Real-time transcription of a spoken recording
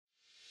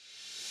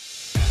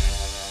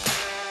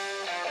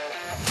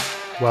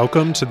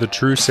Welcome to the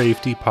True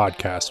Safety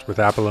Podcast with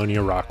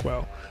Apollonia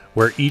Rockwell,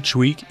 where each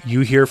week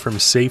you hear from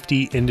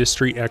safety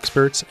industry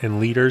experts and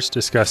leaders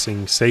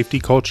discussing safety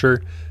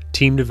culture,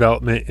 team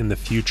development, and the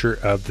future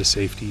of the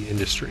safety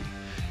industry.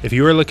 If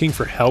you are looking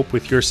for help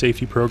with your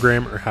safety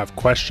program or have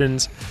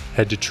questions,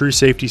 head to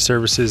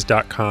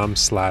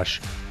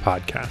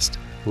truesafetyservices.com/podcast.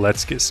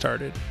 Let's get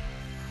started.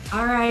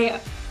 All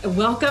right.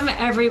 Welcome,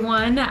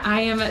 everyone. I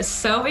am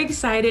so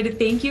excited.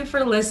 Thank you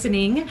for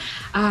listening.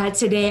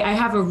 Today, I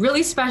have a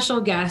really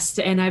special guest,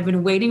 and I've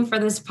been waiting for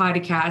this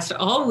podcast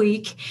all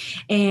week.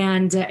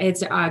 And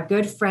it's a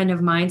good friend of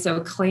mine.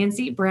 So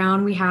Clancy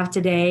Brown we have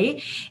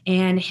today,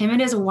 and him and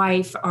his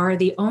wife are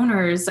the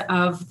owners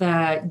of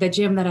the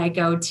gym that I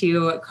go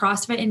to,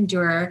 CrossFit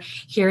Endure,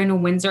 here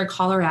in Windsor,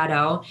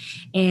 Colorado.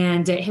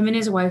 And him and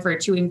his wife are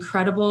two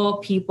incredible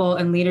people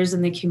and leaders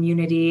in the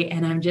community.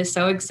 And I'm just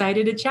so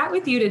excited to chat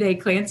with you today,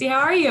 Clancy.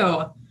 How are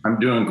you? I'm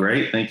doing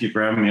great. Thank you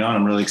for having me on.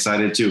 I'm really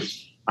excited too.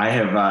 I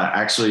have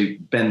actually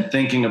been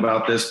thinking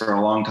about this for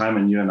a long time,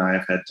 and you and I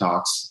have had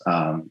talks,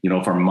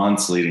 for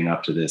months leading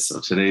up to this. So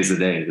today's the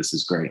day. This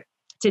is great.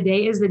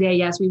 Today is the day.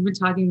 Yes, we've been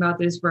talking about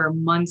this for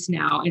months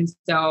now. And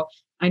so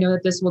I know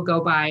that this will go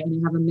by and I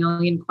have a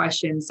million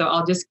questions. So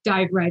I'll just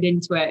dive right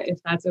into it if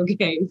that's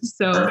okay.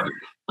 So,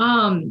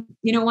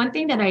 one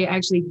thing that I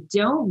actually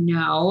don't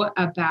know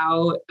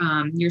about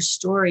your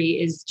story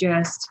is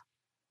just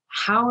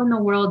how in the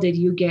world did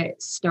you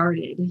get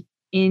started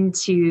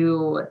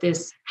into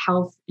this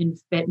health and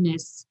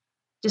fitness,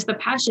 just the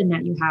passion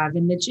that you have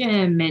in the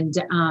gym, and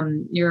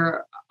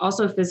you're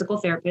also a physical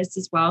therapist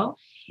as well,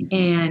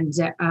 and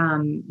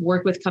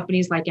work with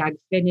companies like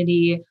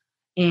Agfinity,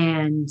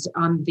 and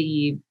on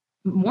the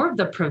more of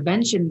the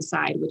prevention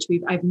side, which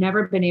I've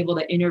never been able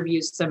to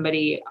interview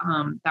somebody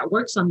that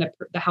works on the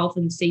health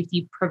and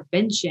safety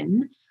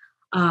prevention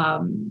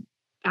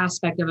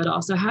aspect of it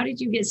all. So how did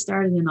you get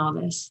started in all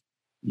this?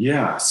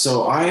 Yeah.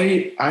 So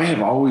I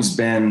have always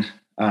been,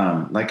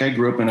 I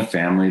grew up in a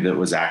family that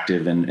was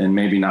active and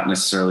maybe not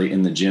necessarily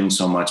in the gym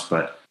so much,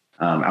 but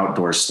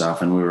outdoor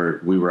stuff. And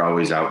we were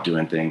always out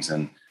doing things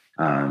and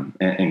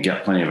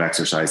get plenty of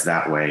exercise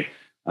that way.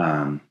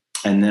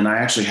 And then I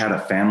actually had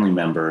a family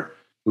member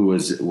who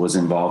was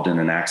involved in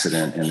an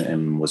accident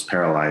and was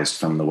paralyzed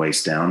from the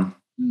waist down.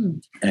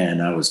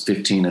 And I was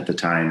 15 at the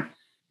time.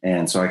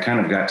 And so I kind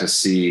of got to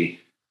see,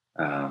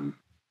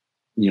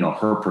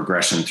 her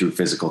progression through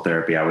physical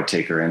therapy. I would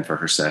take her in for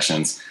her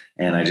sessions,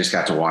 and I just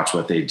got to watch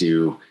what they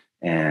do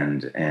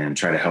and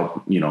try to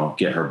help,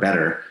 get her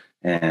better.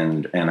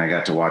 And I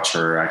got to watch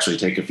her actually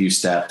take a few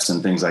steps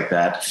and things like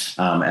that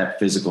at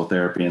physical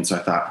therapy. And so I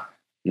thought,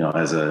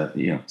 as a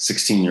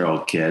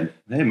 16-year-old kid,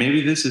 hey,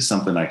 maybe this is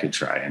something I could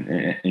try. And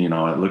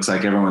it looks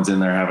like everyone's in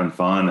there having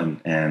fun,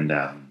 and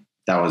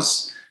that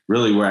was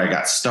really where I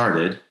got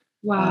started.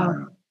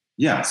 Wow.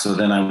 So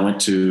then I went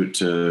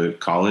to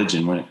college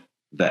and went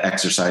the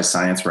exercise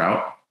science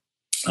route,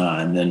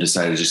 and then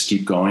decided to just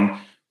keep going.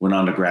 Went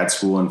on to grad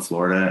school in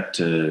Florida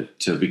to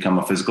become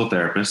a physical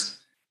therapist.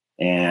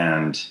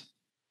 And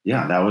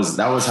that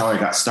was how I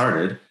got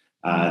started.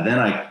 Then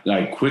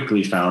I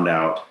quickly found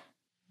out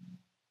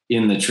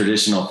in the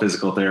traditional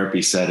physical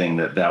therapy setting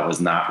that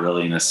was not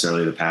really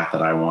necessarily the path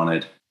that I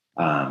wanted.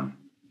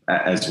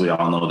 As we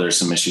all know, there's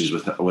some issues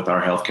with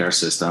our healthcare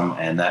system,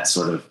 and that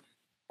sort of,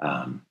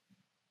 I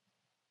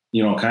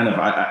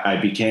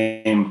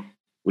became,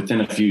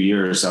 within a few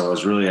years, I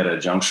was really at a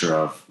juncture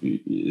of,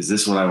 is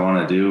this what I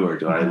want to do, or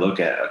do I look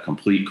at a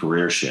complete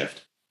career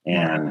shift?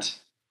 And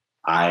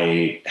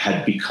I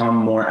had become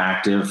more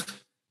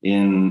active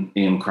in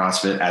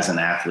CrossFit as an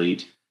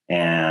athlete.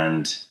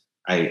 And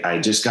I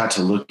just got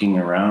to looking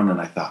around,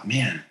 and I thought,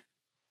 man,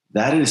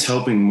 that is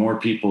helping more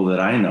people that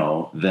I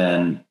know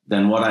than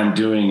what I'm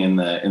doing in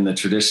the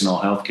traditional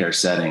healthcare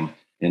setting,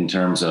 in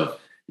terms of,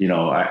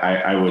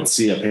 I would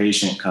see a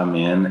patient come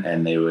in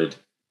and they would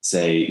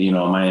say,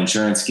 my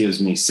insurance gives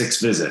me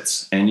 6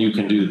 visits and you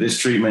can do this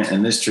treatment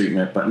and this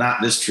treatment, but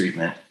not this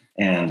treatment.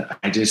 And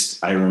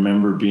I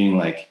remember being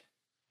like,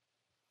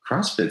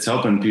 CrossFit's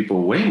helping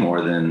people way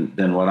more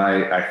than what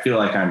I feel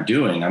like I'm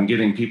doing. I'm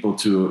getting people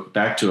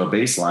back to a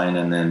baseline,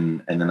 and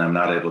then I'm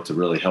not able to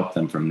really help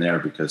them from there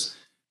because,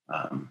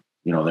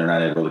 they're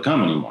not able to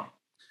come anymore.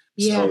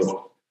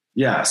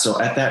 Yes.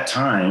 So at that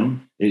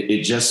time,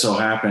 it just so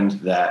happened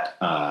that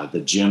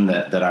the gym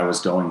that I was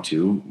going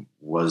to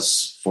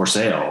was for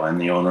sale, and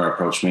the owner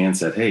approached me and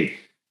said, hey,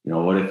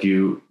 what if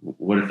you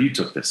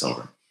took this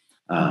over?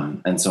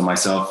 And so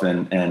myself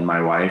and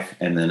my wife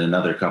and then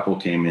another couple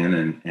came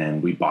in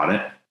and we bought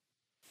it.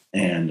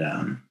 And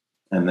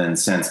then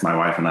since, my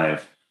wife and I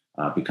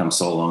have become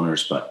sole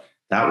owners, but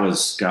that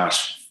was,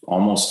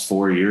 almost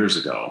 4 years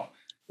ago.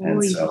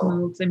 Holy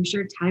smokes. I'm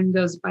sure time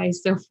goes by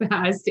so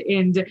fast.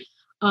 And,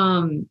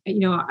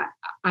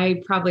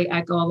 I probably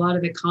echo a lot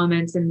of the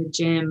comments in the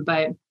gym,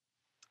 but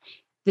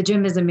the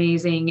gym is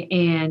amazing.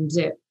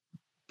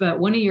 But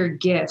one of your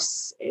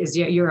gifts is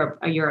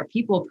you're a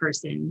people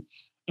person,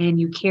 and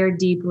you care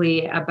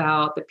deeply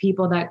about the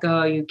people that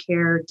go. You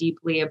care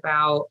deeply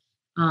about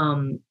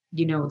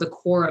the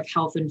core of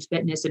health and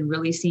fitness and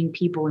really seeing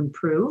people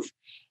improve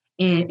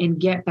and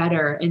get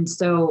better.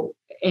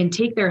 And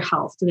take their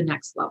health to the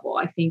next level.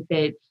 I think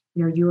that,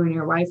 you and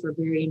your wife are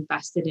very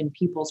invested in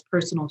people's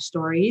personal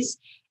stories.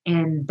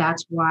 And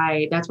that's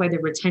why the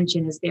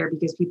retention is there,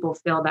 because people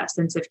feel that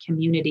sense of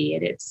community,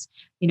 and it's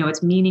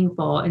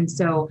meaningful. And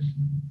so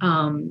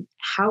and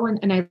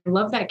I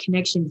love that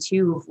connection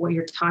too of what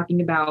you're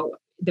talking about.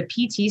 The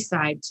PT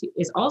side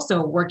is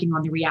also working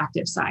on the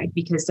reactive side,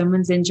 because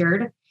someone's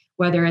injured,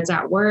 whether it's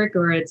at work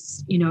or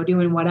it's,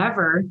 doing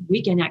whatever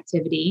weekend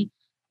activity.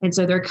 And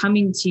so they're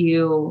coming to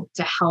you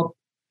to help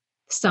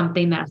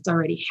something that's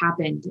already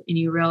happened. And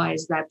you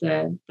realize that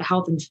the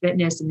health and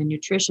fitness and the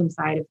nutrition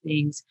side of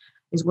things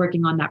is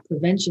working on that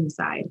prevention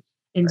side.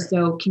 And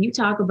so can you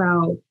talk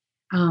about,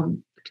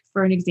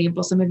 for an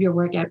example, some of your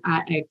work at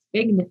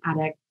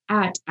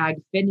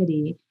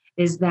Agfinity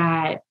is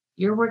that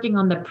you're working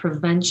on the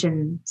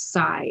prevention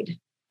side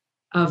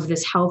of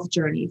this health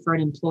journey for an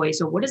employee.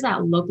 So what does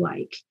that look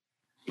like?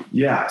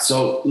 Yeah.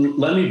 So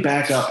let me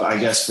back up, I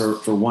guess,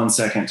 for 1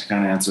 second to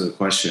kind of answer the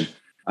question.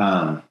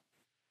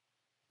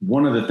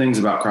 One of the things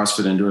about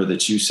CrossFit Endure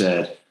that you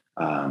said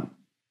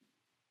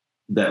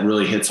that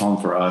really hits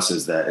home for us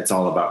is that it's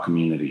all about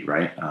community,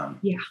 right?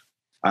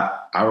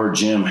 Our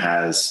gym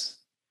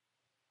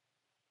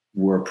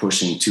we're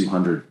pushing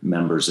 200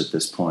 members at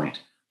this point.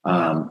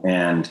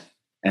 And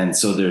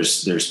so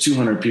there's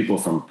 200 people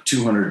from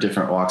 200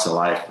 different walks of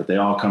life, but they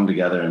all come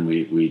together and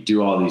we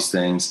do all these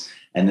things.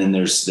 And then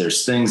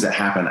there's things that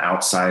happen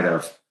outside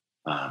of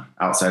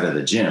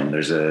the gym.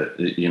 There's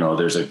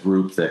a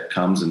group that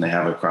comes and they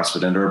have a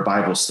CrossFit Endure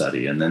Bible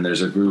study. And then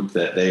there's a group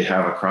that they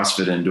have a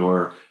CrossFit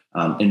Endure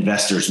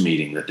investors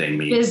meeting that they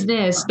meet.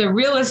 Business, the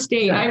real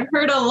estate. Yeah. I've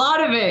heard a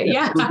lot of it.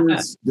 Yeah.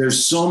 So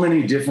there's so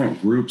many different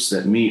groups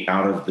that meet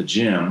out of the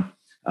gym.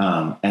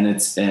 And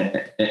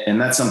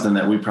that's something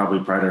that we probably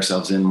pride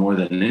ourselves in more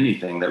than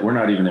anything, that we're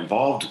not even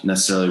involved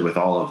necessarily with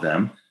all of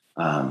them.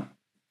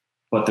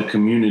 But the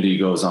community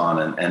goes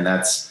on, and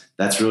that's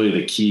really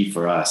the key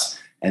for us.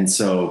 And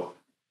so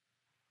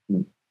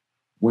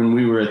when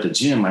we were at the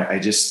gym,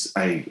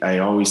 I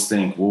always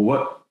think,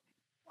 well,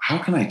 how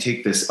can I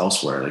take this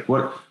elsewhere? Like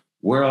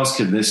where else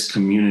could this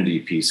community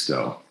piece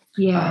go?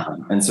 Yeah.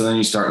 And so then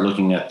you start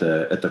looking at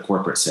the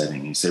corporate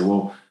setting. You say,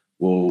 well,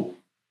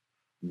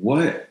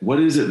 what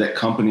is it that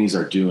companies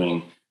are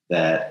doing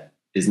that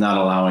is not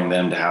allowing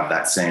them to have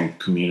that same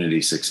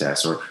community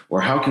success,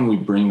 or how can we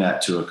bring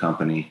that to a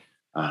company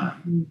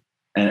and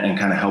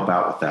kind of help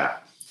out with that?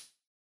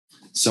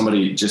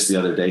 Somebody just the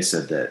other day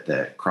said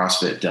that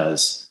CrossFit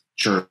does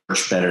church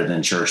better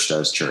than church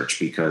does church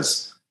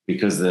because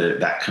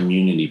that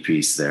community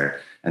piece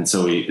there. And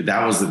so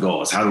that was the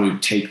goal, is how do we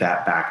take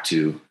that back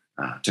to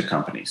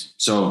companies?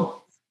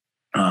 So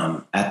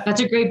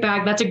that's a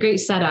great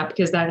setup,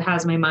 because that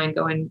has my mind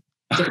going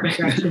different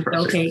directions.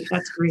 Okay,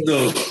 that's great.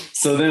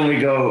 So then we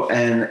go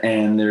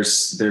and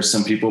there's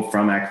some people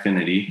from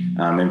Agfinity,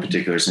 in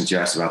particular, since you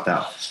asked about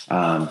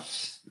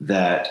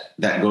that,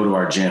 that go to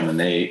our gym, and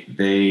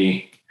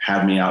they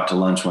had me out to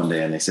lunch one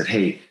day and they said,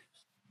 hey,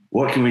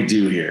 what can we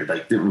do here?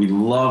 Like, we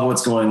love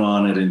what's going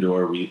on at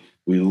Endure. We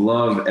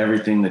love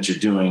everything that you're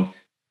doing.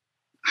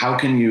 How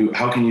can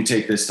you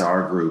take this to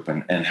our group,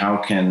 and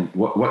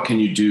what can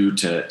you do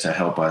to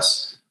help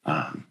us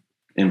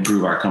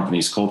improve our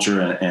company's culture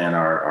and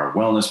our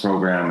wellness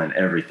program and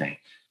everything?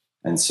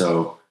 And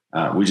so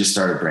we just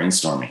started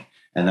brainstorming,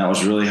 and that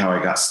was really how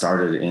I got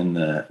started in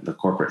the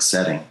corporate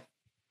setting.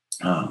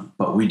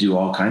 But we do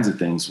all kinds of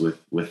things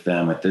with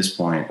them at this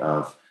point.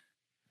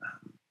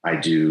 I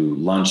do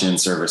luncheon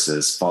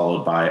services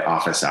followed by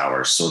office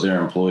hours, so their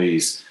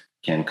employees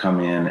can come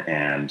in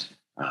and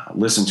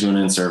listen to an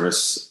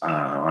in-service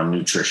on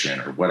nutrition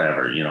or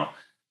whatever,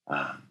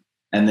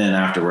 and then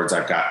afterwards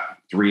I've got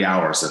 3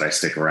 hours that I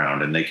stick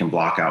around, and they can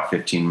block out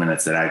 15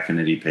 minutes that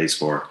Agfinity pays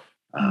for,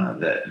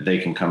 that they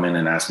can come in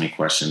and ask me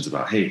questions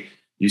about, hey,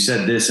 you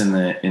said this in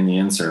the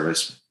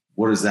in-service,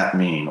 what does that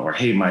mean? Or,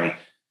 hey,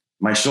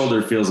 my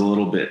shoulder feels a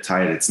little bit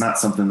tight. It's not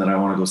something that I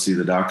want to go see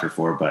the doctor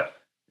for, but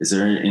is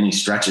there any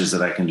stretches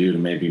that I can do to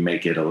maybe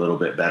make it a little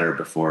bit better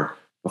before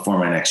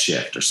my next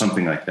shift or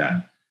something like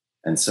that?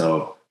 And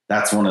so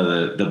that's one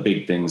of the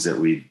big things that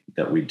we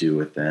do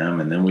with them.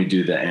 And then we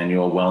do the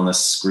annual wellness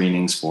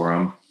screenings for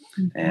them,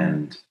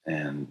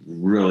 and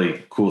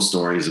really cool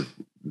stories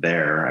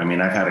there. I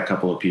mean, I've had a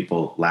couple of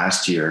people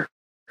last year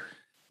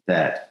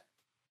that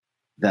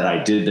I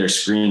did their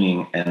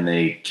screening, and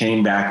they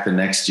came back the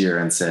next year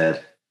and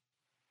said,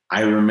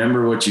 I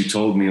remember what you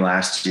told me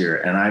last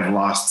year, and I've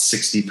lost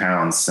 60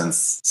 pounds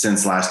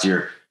since last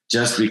year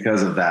just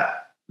because of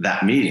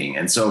that meeting.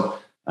 And so,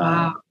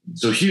 wow.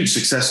 So huge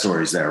success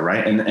stories there,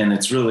 right? And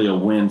it's really a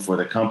win for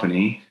the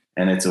company,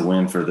 and it's a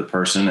win for the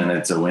person, and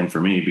it's a win for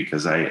me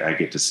because I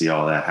get to see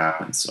all that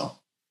happen. So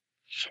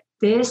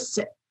this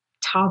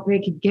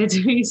topic gets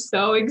me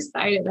so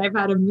excited. I've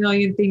had a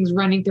million things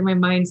running through my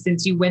mind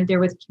since you went there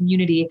with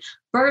community.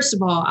 First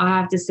of all, I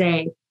have to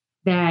say,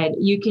 that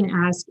you can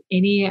ask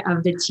any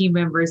of the team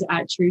members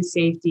at True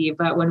Safety.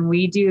 But when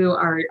we do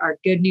our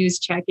good news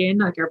check-in,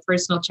 like our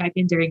personal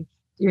check-in during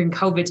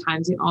COVID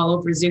times and all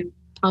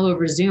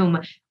over Zoom,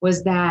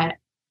 was that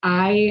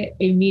I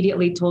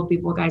immediately told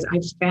people, guys, I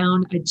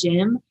found a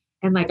gym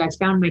and like I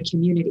found my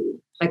community.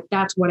 Like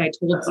that's what I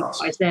told people.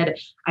 Awesome. I said,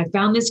 I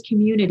found this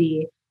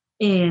community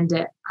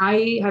and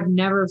I have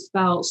never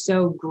felt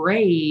so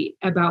great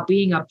about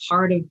being a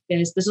part of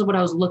this. This is what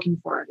I was looking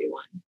for,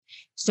 everyone.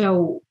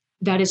 So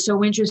that is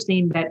so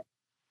interesting that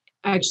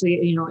actually,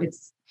 you know,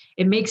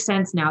 it makes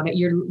sense now that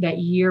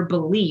your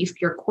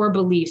belief, your core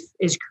belief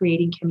is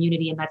creating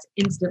community. And that's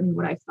instantly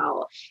what I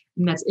felt.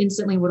 And that's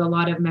instantly what a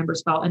lot of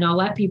members felt. And I'll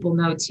let people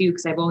know too,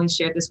 because I've only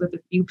shared this with a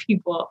few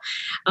people,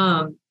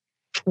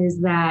 is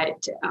that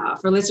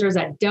for listeners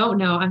that don't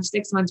know, I'm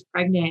 6 months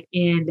pregnant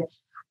and,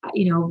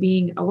 you know,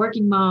 being a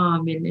working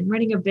mom and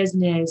running a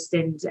business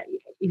and,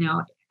 you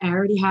know, I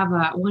already have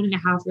a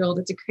 1.5-year-old.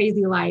 It's a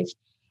crazy life.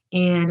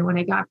 And when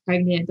I got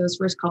pregnant, those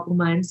first couple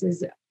months,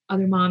 as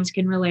other moms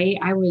can relate,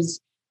 I was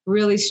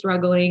really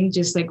struggling,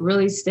 just like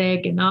really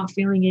sick and not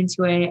feeling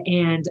into it.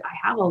 And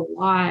I have a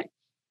lot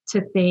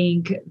to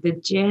thank the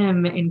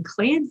gym and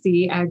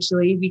Clancy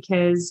actually,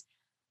 because,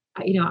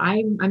 you know,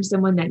 I'm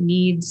someone that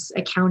needs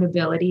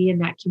accountability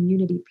and that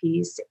community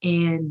piece,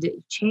 and it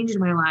changed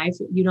my life.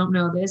 You don't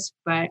know this,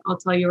 but I'll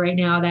tell you right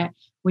now that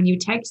when you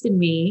texted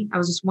me, I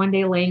was just one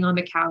day laying on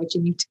the couch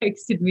and you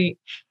texted me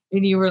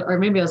and you were, or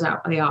maybe I was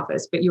out of the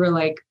office, but you were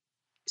like,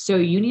 so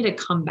you need to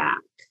come back.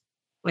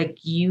 Like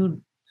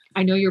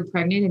I know you're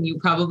pregnant and you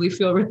probably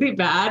feel really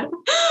bad,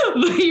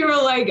 but you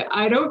were like,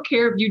 I don't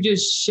care if you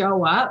just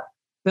show up,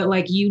 but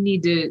like, you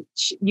need to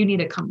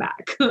come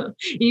back.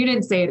 You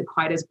didn't say it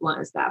quite as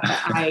blunt as that,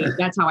 but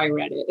that's how I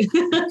read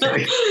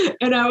it.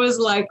 And I was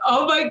like,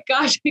 oh my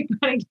gosh, I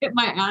gotta get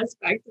my ass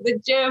back to the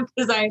gym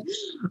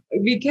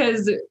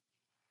because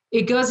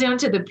it goes down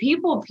to the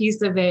people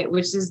piece of it,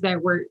 which is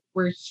that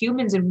we're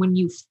humans. And when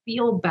you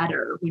feel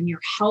better, when you're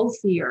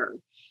healthier,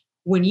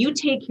 when you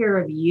take care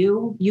of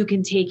you, you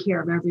can take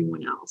care of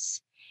everyone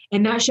else.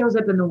 And that shows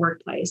up in the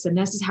workplace. And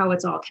this is how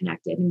it's all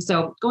connected. And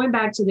so going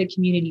back to the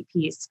community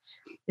piece,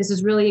 this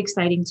is really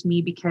exciting to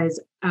me because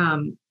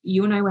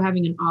you and I were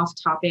having an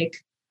off-topic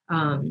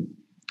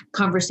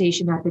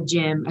conversation at the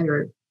gym,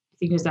 or I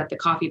think it was at the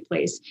coffee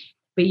place,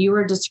 but you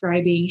were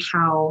describing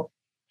how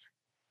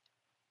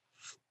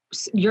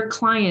your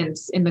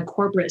clients in the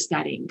corporate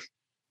setting,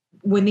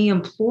 when the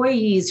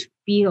employees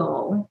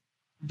feel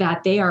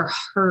that they are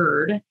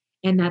heard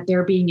and that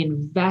they're being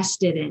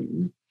invested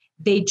in,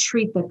 they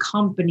treat the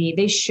company,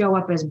 they show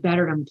up as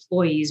better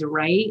employees,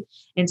 right?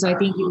 And so I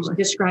think you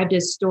described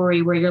a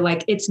story where you're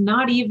like, it's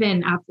not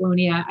even,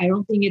 Apollonia, I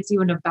don't think it's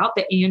even about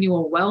the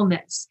annual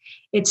wellness.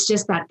 It's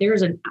just that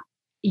there's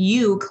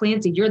you,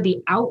 Clancy, you're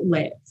the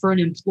outlet for an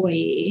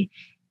employee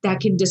that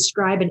can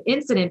describe an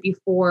incident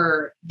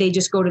before they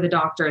just go to the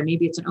doctor, and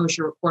maybe it's an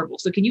OSHA reportable.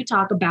 So can you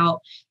talk about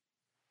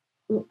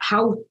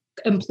how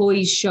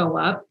employees show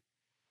up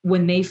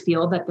when they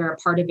feel that they're a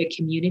part of a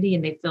community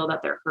and they feel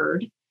that they're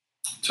heard?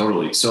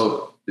 Totally.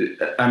 So,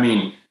 I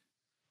mean,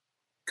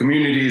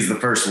 community is the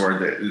first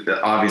word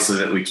that obviously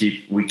that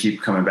we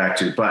keep coming back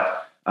to,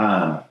 but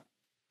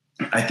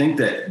I think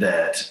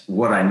that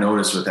what I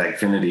noticed with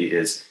Agfinity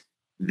is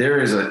there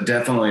is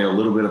definitely a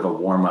little bit of a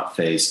warm up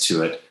phase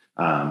to it.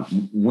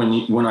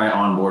 When I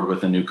onboard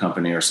with a new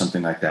company or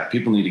something like that,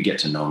 people need to get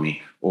to know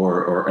me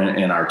or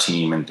and our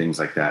team and things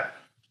like that.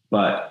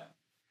 But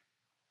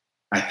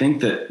I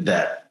think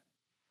that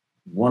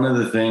one of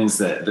the things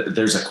that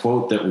there's a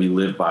quote that we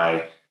live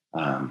by,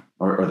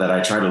 or that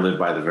I try to live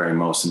by the very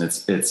most, and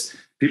it's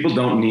people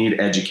don't need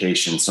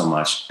education so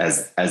much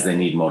as they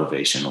need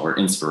motivation or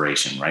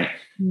inspiration, right?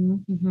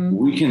 Mm-hmm.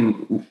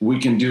 We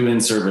can do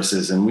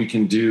in-services and we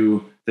can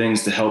do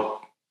things to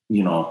help,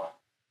 you know,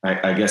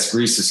 I guess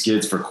grease the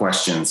skids for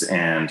questions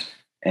and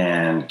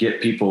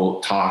get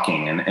people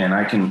talking. And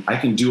I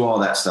can do all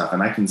that stuff,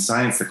 and I can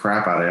science the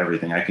crap out of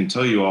everything. I can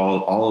tell you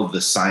all of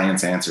the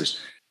science answers,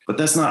 but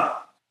that's not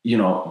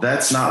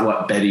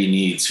what Betty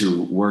needs,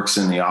 who works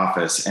in the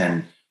office,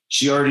 and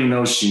she already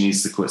knows she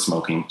needs to quit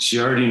smoking. She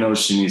already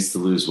knows she needs to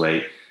lose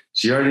weight.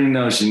 She already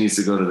knows she needs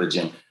to go to the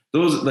gym.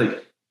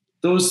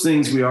 Those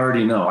things we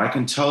already know. I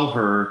can tell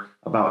her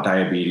about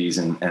diabetes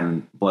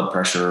and blood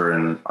pressure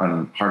and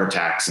heart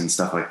attacks and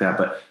stuff like that.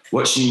 But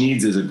what she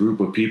needs is a group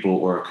of people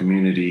or a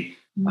community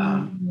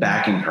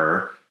backing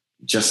her,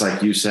 just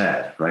like you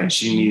said, right?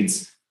 She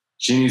needs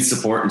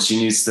support and she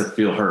needs to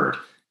feel heard.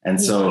 And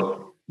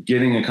so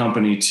getting a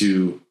company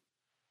to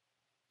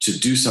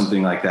do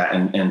something like that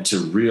and to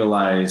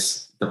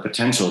realize the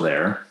potential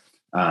there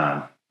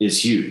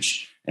is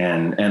huge.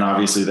 And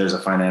obviously there's a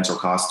financial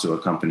cost to a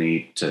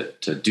company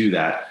to do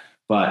that.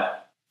 But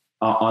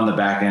on the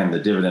back end, the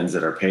dividends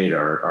that are paid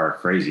are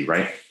crazy,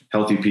 right?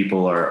 Healthy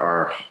people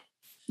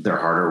they're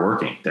harder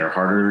working. They're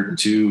harder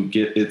to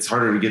get. It's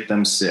harder to get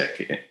them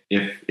sick.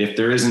 If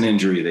there is an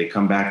injury, they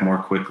come back more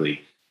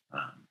quickly.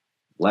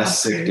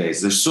 Less sick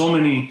days. There's so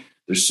many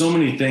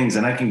things,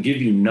 and I can give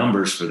you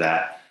numbers for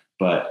that.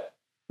 But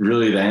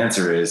really the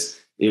answer is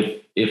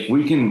if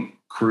we can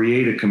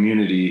create a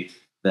community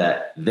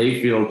that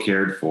they feel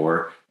cared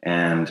for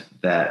and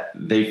that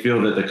they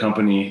feel that the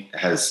company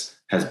has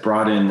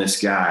brought in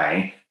this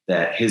guy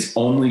that his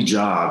only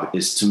job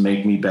is to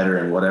make me better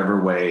in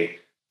whatever way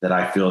that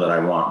I feel that I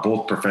want,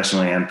 both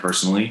professionally and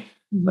personally.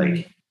 Mm-hmm.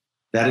 Like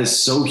that is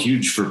so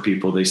huge for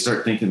people. They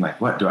start thinking like,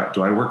 what do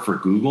I work for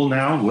Google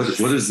now? What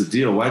is the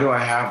deal? Why do I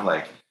have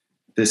like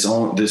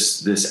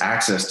this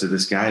access to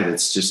this guy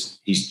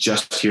he's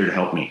just here to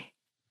help me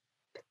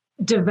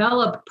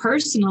develop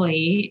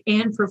personally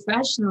and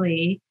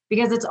professionally,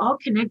 because it's all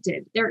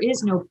connected. There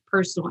is no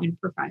personal and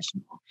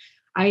professional.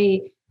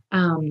 A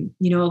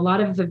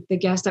lot of the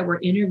guests that we're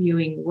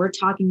interviewing, we're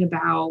talking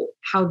about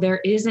how there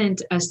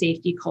isn't a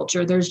safety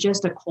culture. There's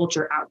just a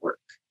culture at work.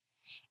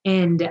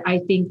 And I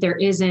think there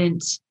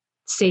isn't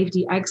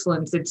safety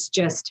excellence. It's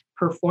just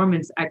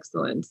performance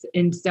excellence.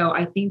 And so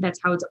I think that's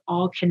how it's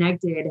all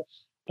connected.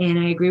 And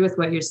I agree with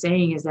what you're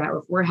saying is that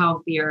if we're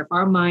healthier, if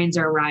our minds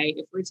are right,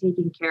 if we're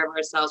taking care of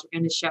ourselves, we're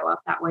going to show up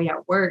that way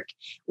at work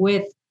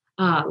with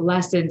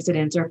less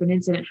incidents. Or if an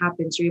incident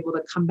happens, you're able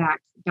to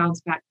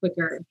bounce back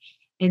quicker.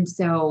 And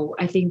so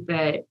I think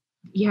that,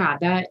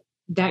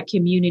 that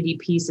community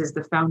piece is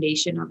the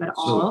foundation of it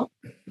all.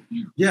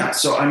 Yeah.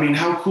 So, I mean,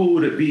 how cool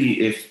would it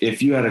be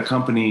if you had a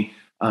company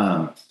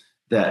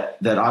that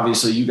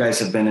obviously you guys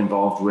have been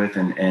involved with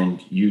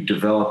and you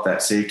develop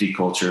that safety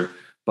culture,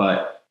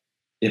 but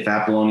if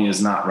Apollonia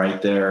is not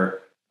right there,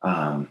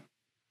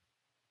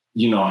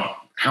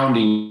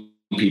 hounding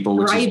people,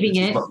 which is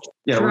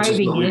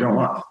what we don't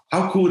want.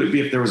 How cool would it be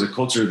if there was a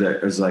culture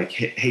that was like,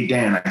 hey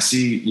Dan, I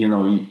see,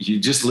 you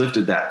just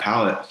lifted that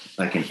pallet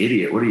like an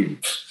idiot. What are you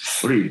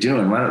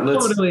doing?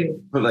 Totally.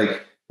 But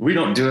like, we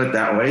don't do it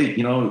that way.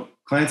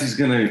 Clancy's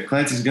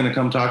gonna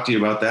come talk to you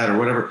about that or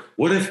whatever.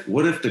 What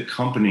if the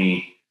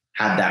company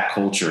had that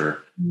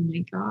culture? Oh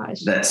my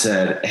gosh. That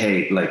said,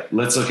 hey, like,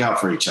 let's look out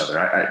for each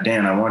other.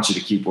 Dan, I want you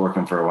to keep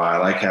working for a while. I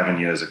like having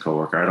you as a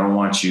coworker. I don't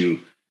want you,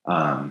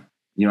 I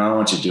don't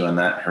want you doing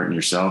that, hurting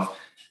yourself.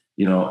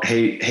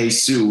 Hey,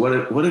 Sue,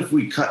 what if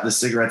we cut the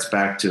cigarettes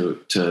back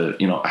to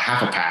a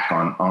half a pack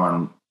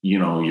on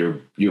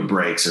your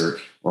breaks or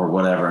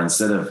whatever,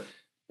 instead of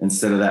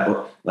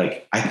that.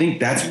 Like, I think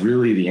that's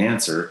really the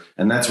answer.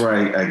 And that's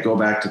where I go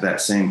back to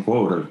that same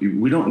quote of,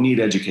 we don't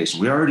need education.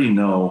 We already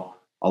know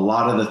a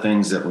lot of the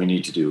things that we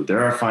need to do.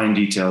 There are fine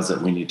details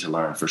that we need to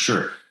learn for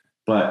sure,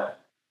 but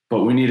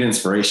we need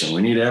inspiration.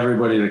 We need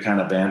everybody to kind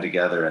of band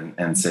together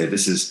and say,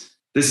 this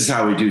is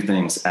how we do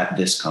things at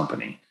this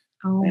company.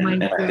 Oh my God.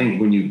 And I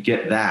think when you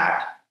get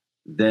that,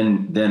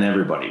 then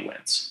everybody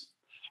wins.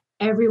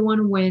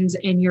 Everyone wins,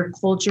 and your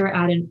culture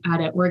at an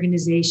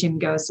organization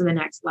goes to the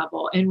next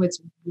level. And what's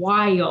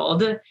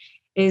wild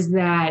is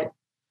that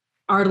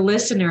our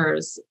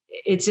listeners,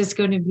 it's just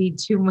going to be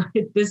too much.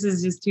 This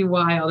is just too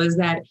wild, is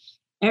that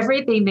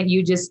everything that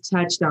you just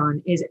touched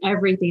on is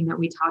everything that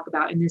we talk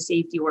about in the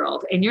safety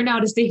world. And you're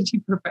not a safety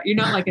professional. You're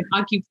not like an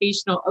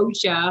occupational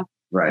OSHA,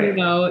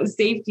 right,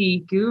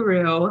 safety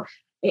guru.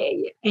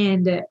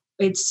 And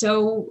it's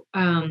so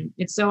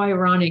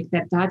ironic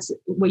that that's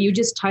what you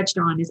just touched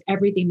on, is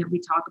everything that we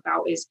talk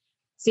about is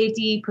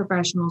safety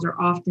professionals are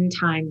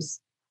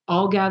oftentimes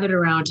all gathered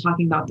around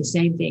talking about the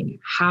same thing.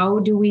 How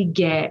do we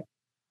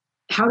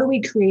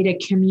create a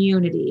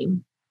community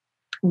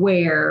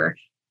where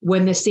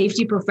when the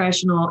safety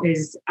professional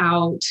is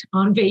out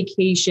on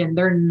vacation,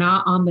 they're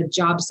not on the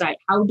job site?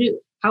 How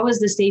does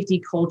the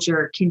safety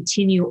culture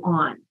continue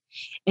on?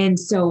 And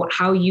so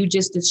how you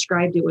just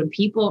described it, when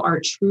people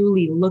are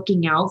truly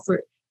looking out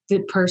for the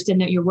person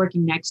that you're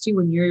working next to,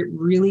 when you're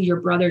really your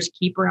brother's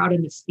keeper out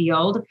in the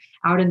field,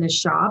 out in the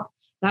shop,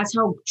 that's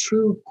how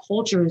true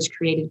culture is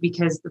created,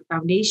 because the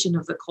foundation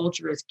of the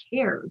culture is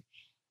care.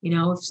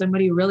 If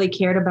somebody really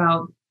cared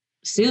about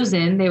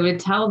Susan, they would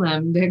tell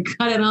them to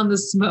cut it on the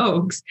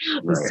smokes,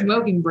 the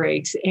smoking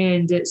breaks.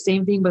 And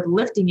same thing with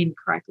lifting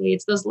incorrectly.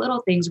 It's those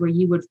little things where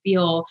you would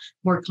feel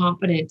more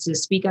confident to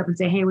speak up and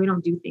say, hey, we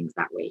don't do things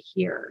that way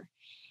here.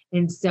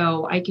 And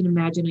so I can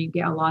imagine you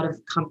get a lot of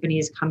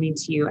companies coming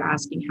to you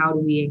asking, how do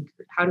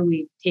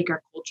we take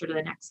our culture to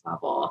the next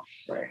level?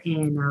 Right.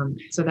 And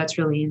so that's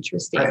really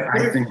interesting.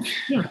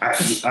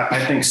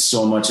 I think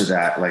so much of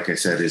that, like I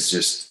said, is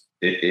just,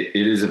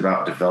 it is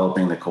about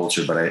developing the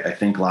culture, but I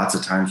think lots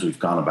of times we've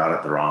gone about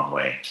it the wrong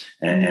way.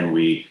 And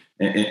we,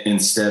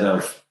 instead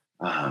of,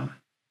 I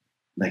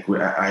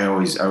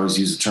always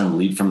use the term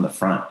lead from the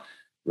front,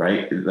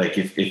 right? Like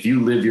if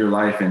you live your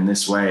life in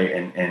this way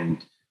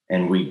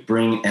and we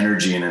bring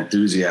energy and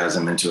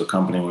enthusiasm into a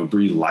company, we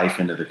breathe life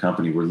into the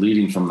company, we're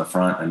leading from the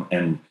front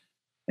and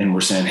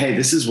we're saying, hey,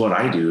 this is what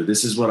I do.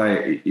 This is what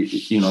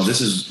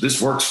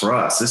this works for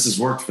us. This has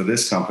worked for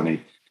this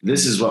company.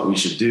 This is what we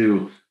should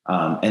do.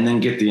 And then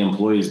get the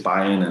employees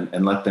buy-in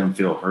and let them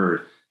feel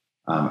heard,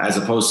 as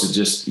opposed to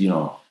just,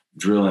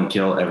 drill and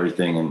kill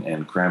everything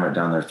and cram it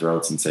down their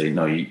throats and say,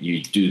 no,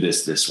 you do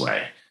this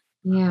way.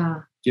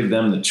 Yeah. Give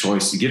them the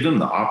choice, give them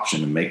the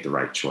option to make the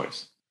right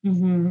choice.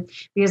 Mm-hmm.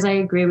 Because I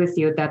agree with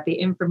you that the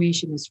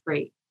information is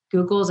free.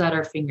 Google's at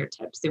our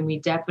fingertips, and we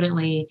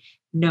definitely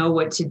know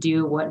what to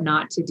do, what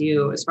not to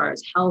do as far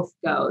as health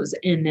goes.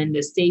 And then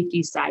the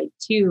safety side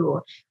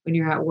too, when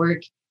you're at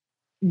work,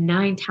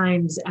 9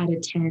 times out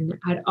of 10,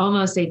 I'd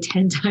almost say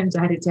 10 times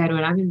out of 10,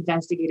 when I'm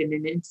investigating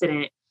an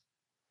incident,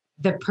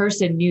 the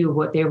person knew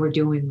what they were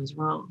doing was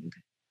wrong.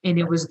 And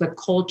it was the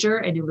culture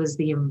and it was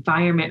the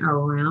environment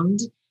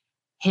around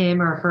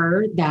him or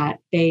her that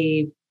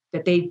they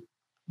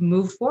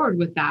moved forward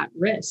with that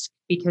risk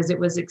because it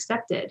was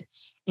accepted.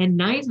 And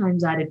 9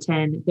 times out of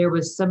 10, there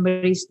was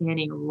somebody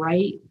standing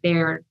right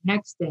there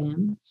next to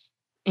him.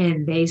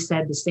 And they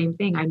said the same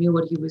thing. I knew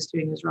what he was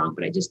doing was wrong,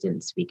 but I just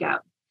didn't speak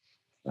up.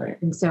 Right.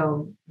 And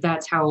so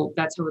that's how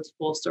it's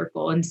full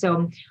circle. And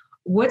so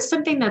what's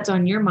something that's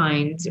on your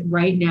mind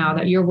right now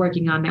that you're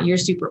working on that you're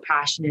super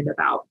passionate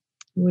about?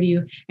 I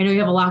know you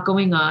have a lot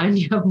going on.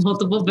 You have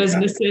multiple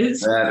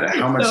businesses. So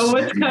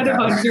what's kind of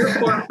on your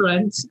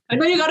forefront? I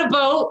know you got a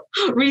boat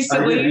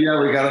recently. We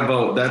got a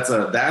boat. That's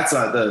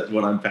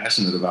what I'm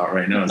passionate about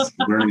right now is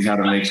learning how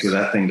to make sure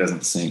that thing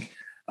doesn't sink.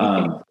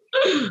 I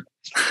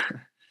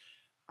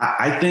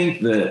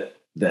think that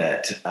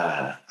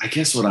I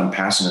guess what I'm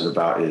passionate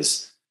about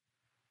is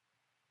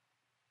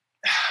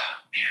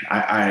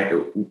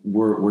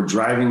we're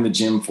driving the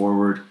gym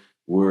forward.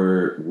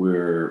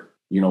 We're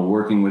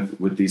working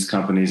with these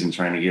companies and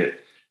trying to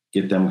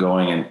get them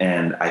going.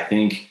 And I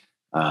think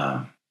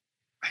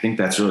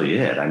that's really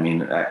it. I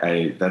mean,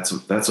 that's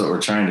what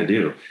we're trying to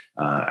do.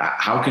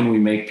 How can we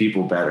make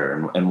people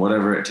better and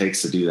whatever it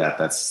takes to do that,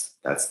 that's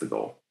the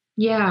goal.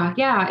 Yeah.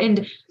 Yeah. And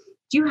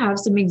do you have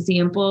some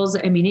examples?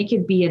 I mean, it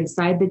could be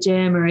inside the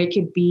gym or it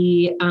could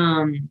be,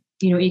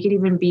 it could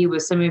even be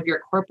with some of your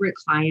corporate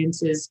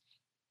clients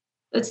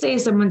let's say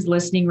someone's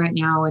listening right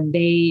now and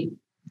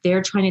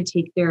they're trying to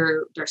take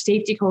their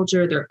safety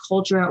culture, their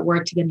culture at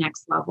work to the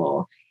next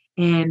level.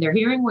 And they're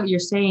hearing what you're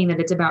saying, that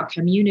it's about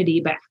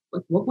community, but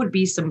what would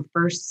be some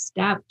first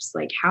steps?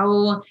 Like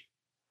how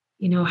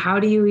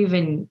do you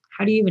even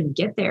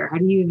get there? How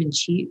do you even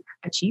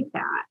achieve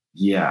that?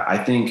 Yeah, I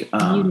think,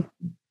 so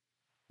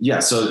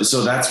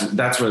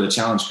that's where the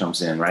challenge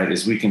comes in, right?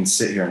 Is we can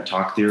sit here and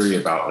talk theory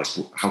about like,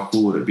 how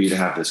cool would it be to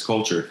have this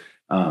culture?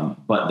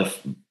 But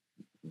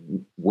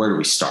where do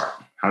we start?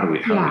 How do we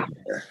get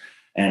there?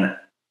 And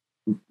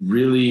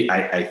really,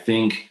 I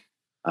think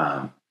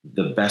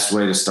the best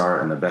way to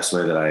start and the best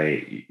way that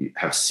I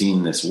have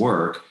seen this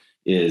work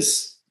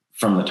is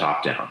from the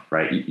top down,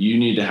 right? You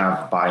need to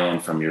have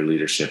buy-in from your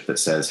leadership that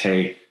says,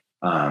 hey,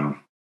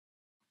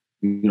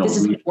 this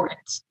is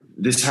important.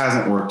 This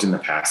hasn't worked in the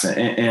past.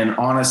 And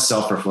honest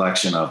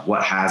self-reflection of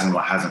what has and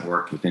what hasn't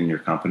worked within your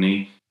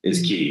company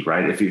is key,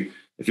 right?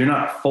 If you're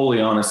not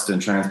fully honest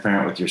and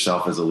transparent with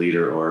yourself as a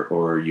leader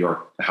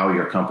or how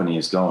your company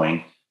is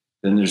going,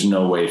 then there's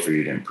no way for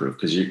you to improve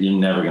because you're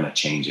never going to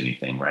change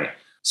anything, right?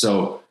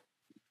 So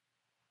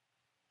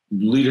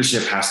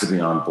leadership has to be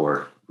on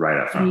board right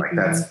up front. Like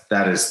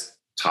that is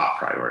top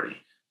priority.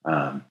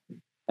 And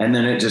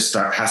then it just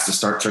has to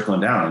start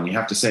trickling down, and you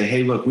have to say,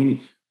 hey, look,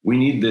 we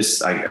need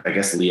this, I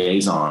guess,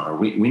 liaison, or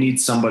we need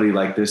somebody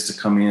like this to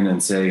come in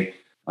and say,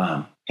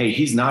 hey,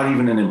 he's not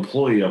even an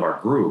employee of our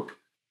group.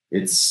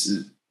 It's,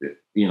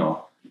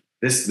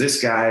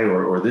 this guy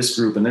or this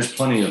group, and there's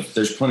plenty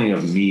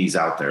of me's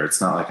out there. It's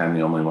not like I'm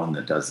the only one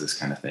that does this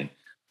kind of thing.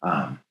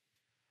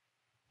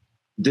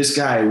 This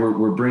guy,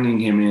 we're bringing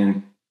him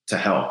in to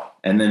help.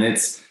 And then it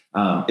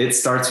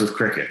starts with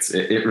crickets.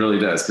 It really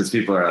does. Because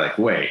people are like,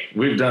 wait,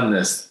 we've done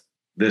this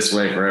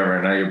way forever.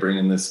 And now you're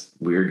bringing this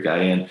weird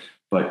guy in,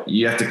 but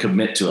you have to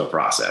commit to a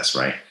process,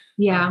 right?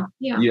 Yeah.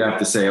 Yeah. You have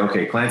to say,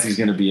 okay, Clancy's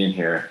going to be in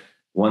here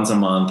once a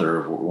month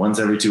or once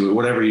every 2,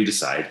 whatever you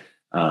decide,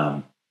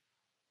 for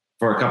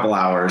a couple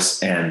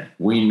hours. And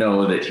we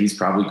know that he's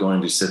probably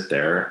going to sit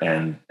there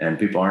and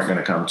people aren't going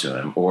to come to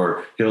him,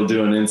 or he'll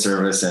do an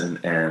in-service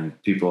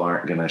and people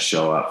aren't going to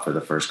show up for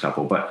the first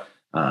couple, but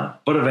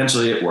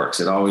eventually it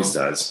works. It always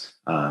does.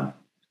 And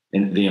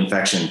the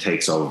infection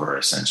takes over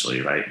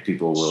essentially, right?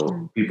 People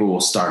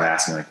will start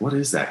asking like, what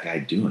is that guy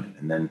doing?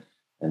 And then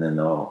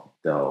they'll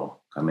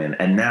come in.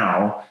 And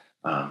now,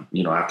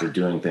 after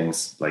doing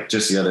things like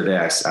just the other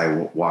day,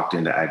 I walked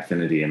into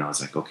Agfinity and I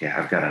was like, okay,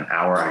 I've got an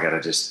hour. I got to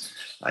just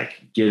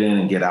like get in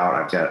and get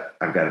out.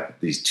 I've got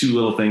these 2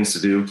 little things to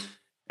do.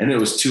 And it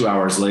was 2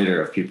 hours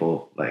later of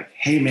people like,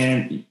 hey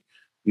man,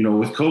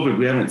 with COVID,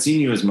 we haven't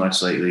seen you as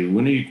much lately.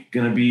 When are you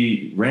going to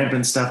be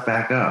ramping stuff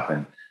back up?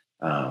 And,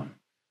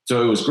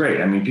 so it was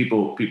great. I mean,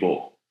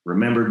 people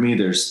remembered me.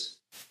 There's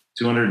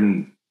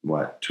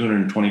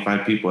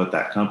 225 people at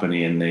that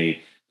company, and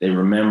they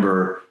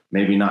remember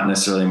maybe not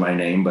necessarily my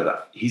name,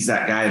 but he's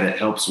that guy that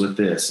helps with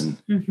this. And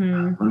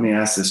let me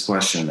ask this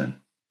question. And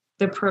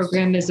the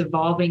program is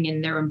evolving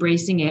and they're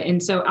embracing it.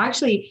 And so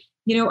actually,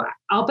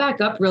 I'll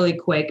back up really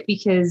quick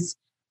because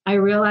I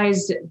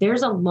realized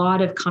there's a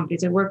lot of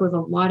companies. I work with a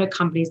lot of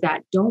companies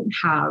that don't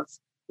have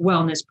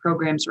wellness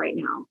programs right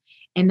now.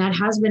 And that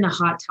has been a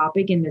hot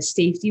topic in the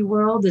safety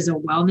world, is a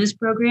wellness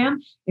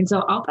program. And so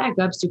I'll back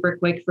up super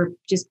quick for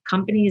just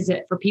companies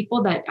for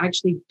people that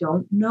actually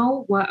don't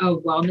know what a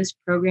wellness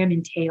program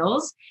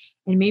entails.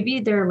 And maybe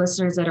there are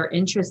listeners that are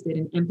interested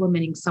in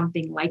implementing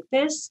something like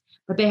this,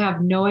 but they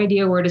have no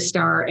idea where to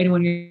start. And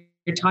when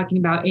you're talking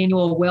about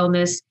annual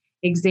wellness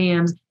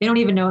exams, they don't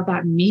even know what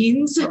that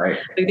means. Right.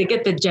 Like, they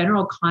get the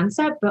general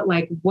concept, but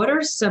like, what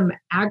are some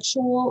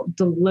actual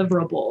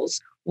deliverables?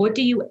 What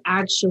do you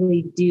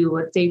actually do?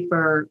 Let's say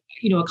for,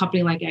 a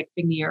company like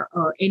Agfinity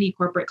or any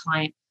corporate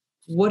client,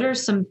 what are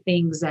some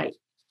things that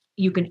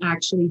you can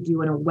actually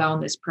do in a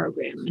wellness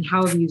program, and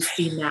how have you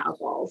seen that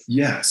evolve?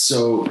 Yeah.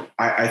 So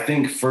I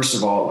think, first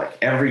of all, like,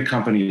 every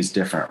company is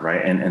different,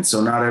 right? And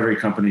so not every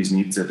company's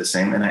needs are the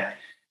same. And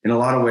in a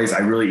lot of ways, I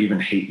really even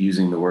hate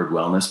using the word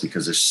wellness,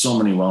 because there's so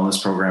many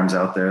wellness programs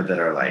out there that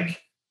are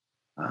like,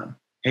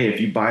 hey,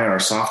 if you buy our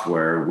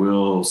software,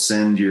 we'll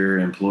send your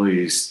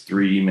employees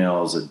 3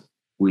 emails a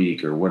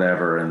week or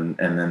whatever. And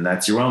then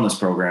that's your wellness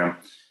program.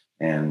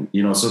 And,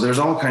 so there's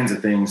all kinds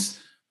of things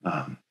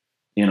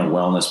in a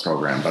wellness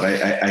program. But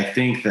I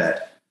think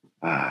that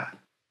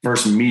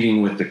first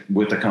meeting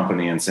with the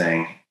company and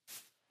saying,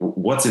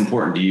 what's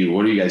important to you?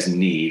 What do you guys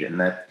need? And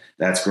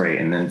that's great.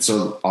 And then,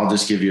 so I'll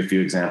just give you a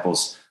few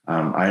examples.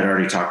 I had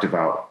already talked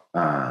about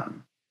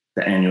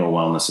the annual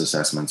wellness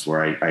assessments,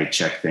 where I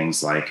check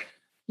things like,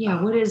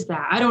 what is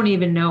that? I don't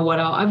even know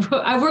what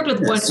I've worked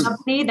with one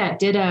company that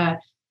did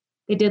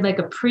like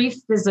a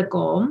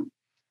pre-physical,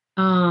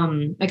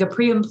 like a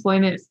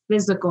pre-employment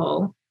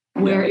physical,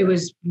 where it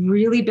was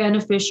really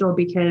beneficial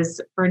because,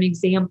 for an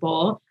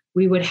example,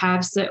 we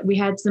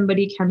had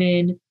somebody come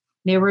in,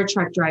 they were a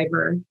truck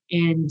driver,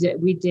 and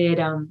we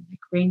did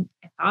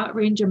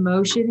range of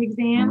motion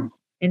exam. Mm-hmm.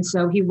 And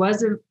so he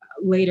wasn't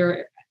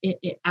later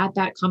at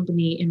that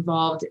company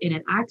involved in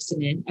an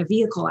accident, a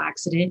vehicle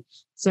accident.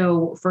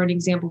 So, for an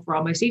example, for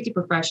all my safety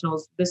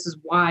professionals, this is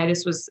why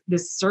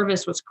this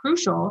service was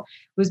crucial,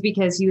 was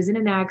because he was in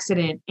an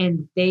accident,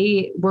 and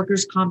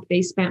workers' comp,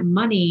 they spent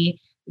money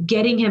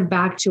getting him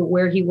back to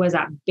where he was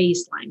at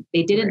baseline.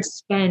 They didn't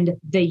spend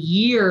the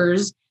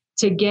years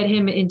to get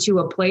him into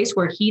a place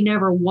where he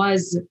never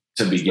was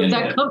to begin. So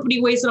that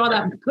company wasted all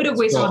that, could have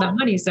wasted all that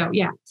money. So,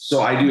 yeah.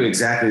 So I do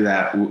exactly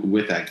that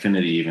with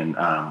Agfinity even.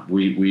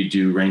 We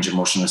do range of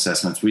motion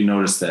assessments. We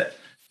noticed that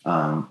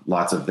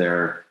lots of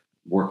their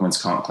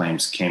workman's comp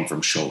claims came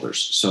from shoulders.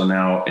 So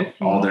now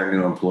all their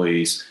new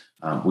employees,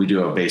 we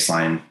do a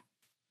baseline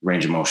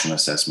range of motion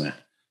assessment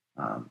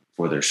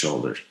for their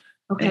shoulders.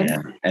 Okay.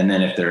 And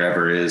then if there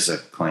ever is a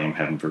claim,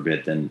 heaven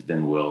forbid,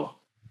 then we'll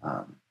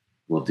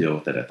deal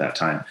with it at that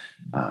time.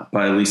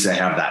 But at least I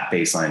have that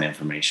baseline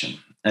information.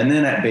 And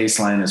then at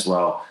baseline as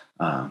well,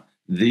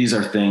 these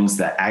are things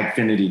that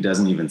Agfinity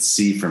doesn't even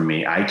see from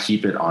me. I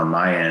keep it on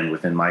my end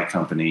within my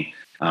company,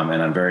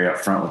 and I'm very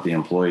upfront with the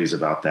employees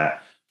about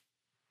that.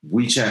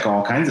 We check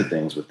all kinds of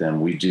things with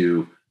them. We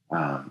do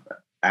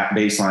at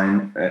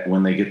baseline,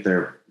 when they get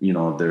their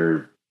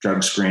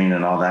drug screen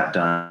and all that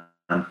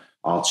done,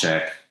 I'll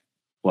check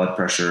blood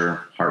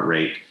pressure, heart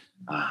rate.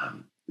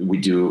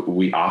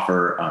 We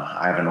offer,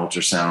 I have an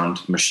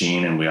ultrasound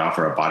machine, and we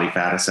offer a body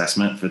fat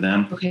assessment for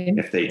them. Okay.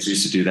 If they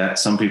choose to do that.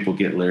 Some people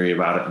get leery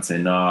about it and say,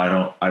 no, I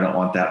don't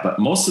want that. But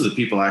most of the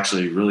people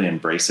actually really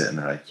embrace it. And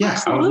they're like, yeah,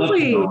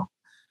 absolutely. I would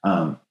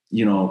love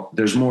to know.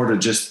 There's more to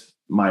just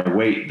my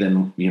weight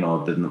than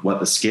what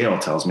the scale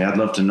tells me. I'd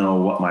love to know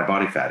what my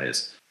body fat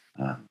is.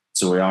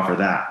 So we offer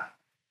that.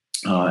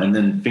 And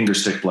then finger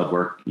stick blood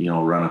work,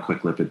 run a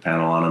quick lipid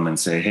panel on them and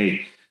say,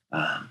 hey,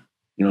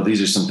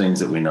 these are some things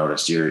that we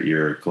noticed.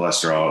 Your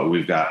cholesterol,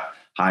 we've got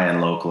high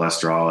and low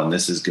cholesterol, and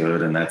this is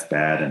good and that's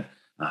bad.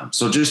 And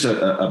so just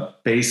a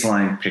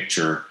baseline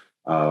picture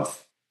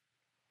of,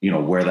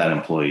 where that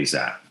employee's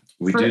at.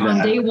 We do that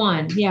on day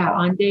one. Yeah.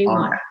 On day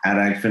one. At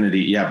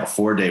Agfinity. Yeah.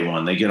 Before day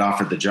one, they get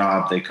offered the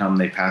job, they come,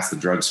 they pass the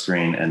drug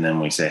screen. And then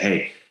we say,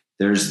 hey,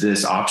 there's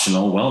this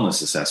optional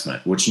wellness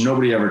assessment, which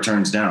nobody ever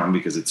turns down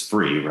because it's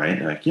free. Right.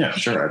 They're like, yeah,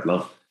 sure. I'd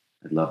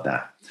love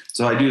that.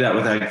 So I do that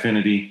with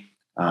Agfinity.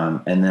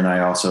 And then I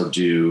also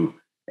do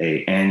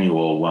a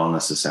annual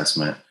wellness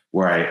assessment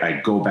where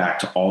I go back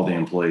to all the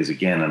employees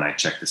again, and I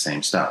check the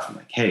same stuff. I'm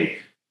like, hey,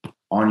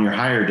 on your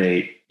hire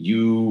date,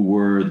 you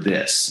were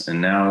this, and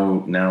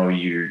now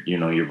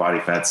your body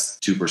fat's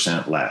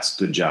 2% less.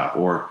 Good job.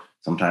 Or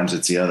sometimes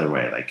it's the other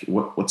way. Like,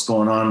 what's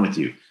going on with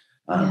you?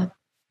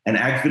 And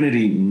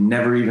Agfinity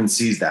never even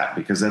sees that,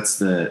 because that's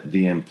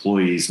the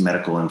employee's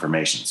medical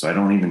information. So I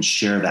don't even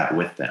share that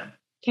with them.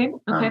 Okay.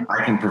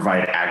 I can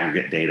provide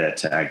aggregate data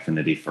to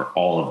Agfinity for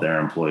all of their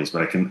employees,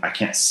 but I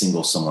can't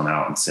single someone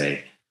out and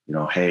say,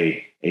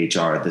 hey,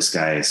 HR, this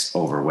guy is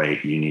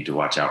overweight. You need to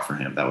watch out for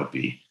him. That would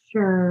be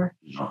sure.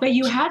 But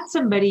you had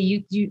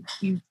somebody you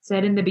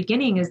said in the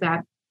beginning is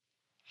that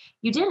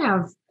you did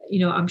have,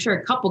 I'm sure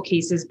a couple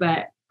cases,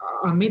 but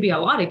or maybe a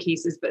lot of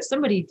cases, but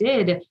somebody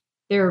did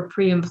their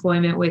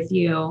pre-employment with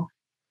you,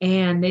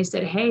 and they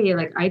said, hey,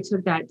 like, I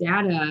took that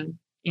data.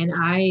 And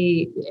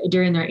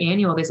during their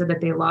annual, they said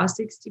that they lost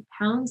 60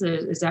 pounds.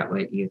 Is that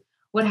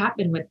What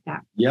happened with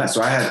that? Yeah.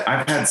 So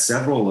I've had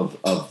several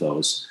of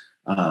those,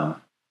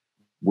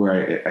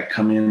 where I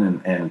come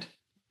in and,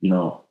 you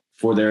know,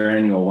 for their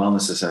annual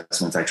wellness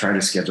assessments, I try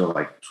to schedule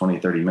like 20,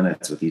 30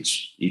 minutes with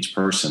each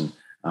person.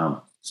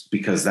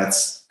 Because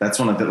that's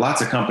one of the,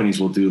 lots of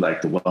companies will do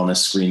like the wellness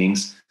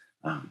screenings,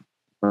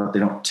 but they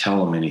don't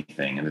tell them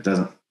anything, and it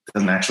doesn't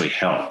actually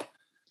help.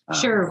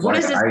 Sure. What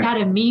does this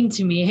data mean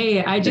to me?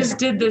 Hey, I just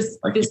did this.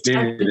 Like this you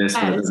gave me this,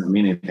 but it doesn't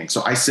mean anything.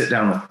 So I sit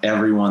down with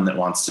everyone that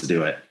wants to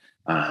do it,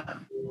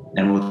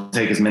 and we'll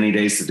take as many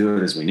days to do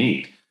it as we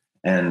need.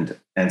 And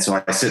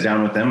so I sit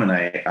down with them and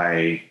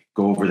I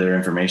go over their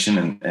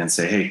information and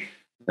say, hey,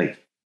 like,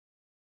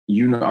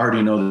 you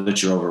already know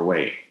that you're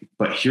overweight,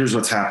 but here's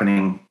what's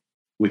happening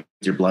with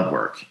your blood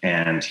work,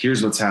 and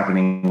here's what's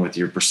happening with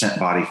your percent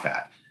body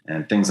fat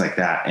and things like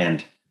that.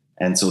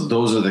 And so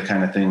those are the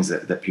kind of things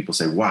that people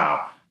say,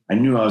 wow, I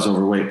knew I was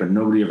overweight, but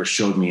nobody ever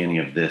showed me any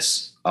of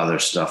this other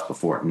stuff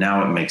before.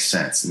 Now it makes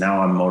sense.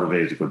 Now I'm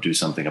motivated to go do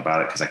something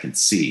about it because I can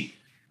see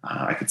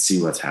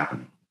what's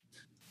happening.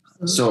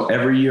 So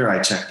every year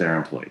I check their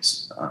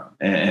employees,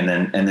 and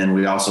then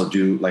we also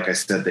do, like I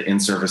said, the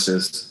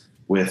in-services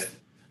with,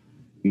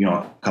 you know,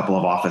 a couple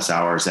of office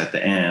hours at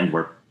the end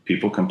where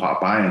people can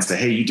pop by and say,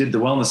 hey, you did the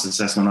wellness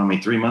assessment on me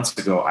 3 months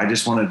ago. I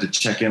just wanted to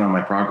check in on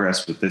my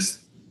progress with this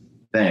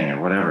thing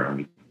or whatever. And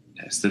we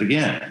test it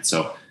again. And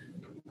so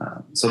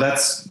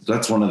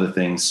that's one of the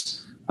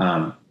things.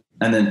 And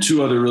then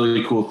two other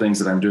really cool things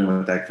that I'm doing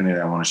with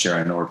Agfinity I want to share.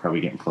 I know we're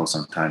probably getting close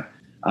on time.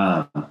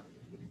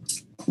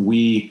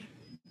 We're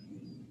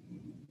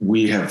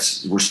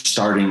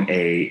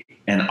starting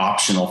an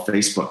optional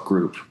Facebook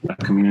group, a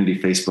community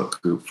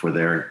Facebook group for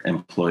their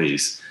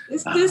employees.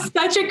 This is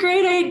such a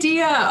great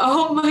idea.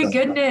 Oh my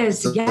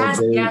goodness.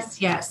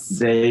 Yes.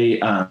 They,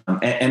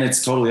 and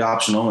it's totally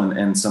optional,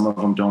 and some of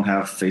them don't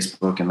have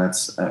Facebook, and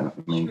that's,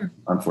 sure.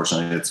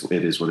 Unfortunately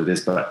it is what it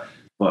is, but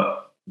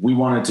we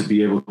wanted to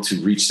be able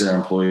to reach their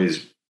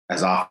employees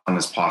as often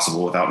as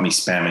possible without me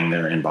spamming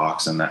their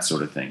inbox and that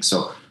sort of thing.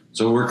 So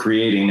we're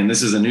creating, and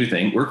this is a new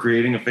thing, we're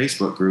creating a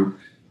Facebook group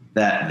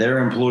that their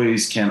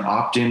employees can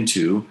opt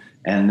into,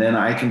 and then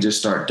I can just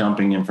start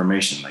dumping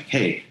information like,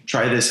 hey,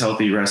 try this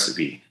healthy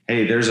recipe.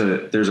 Hey, there's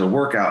a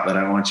workout that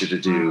I want you to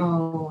do.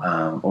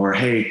 Or,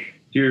 hey,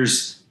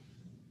 here's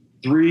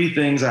 3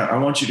 things I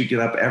want you to get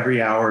up every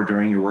hour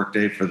during your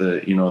workday for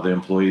the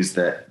employees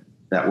that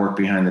work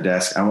behind the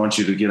desk. I want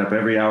you to get up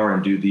every hour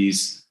and do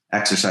these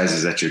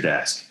exercises at your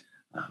desk.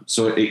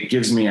 So it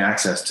gives me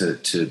access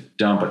to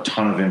dump a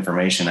ton of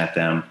information at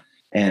them,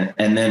 and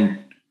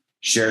then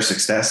share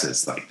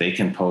successes. Like they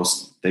can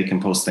post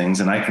things,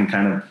 and I can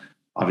kind of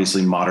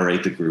obviously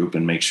moderate the group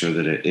and make sure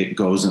that it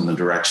goes in the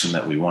direction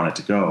that we want it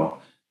to go.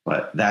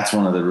 But that's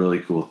one of the really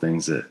cool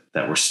things that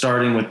we're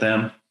starting with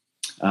them.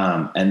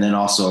 And then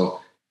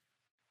also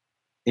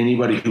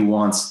anybody who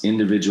wants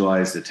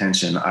individualized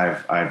attention,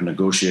 I've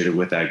negotiated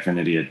with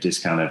Agfinity a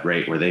discounted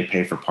rate where they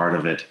pay for part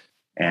of it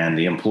and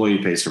the employee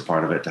pays for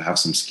part of it to have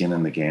some skin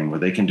in the game, where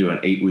they can do an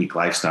 8-week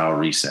lifestyle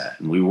reset.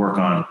 And we work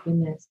on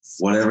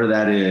whatever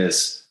that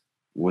is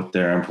with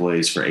their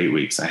employees for 8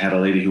 weeks. I had a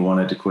lady who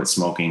wanted to quit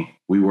smoking.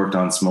 We worked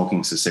on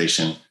smoking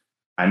cessation.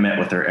 I met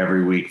with her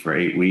every week for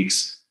 8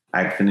 weeks.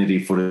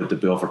 Agfinity footed the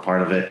bill for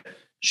part of it.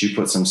 She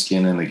put some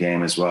skin in the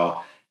game as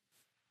well.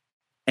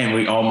 And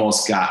we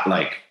almost got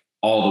like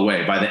all the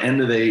way. By the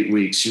end of the 8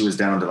 weeks, she was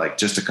down to like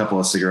just a couple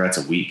of cigarettes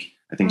a week.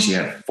 I think she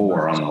had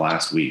 4 on the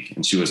last week,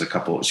 and she was a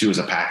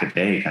pack a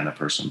day kind of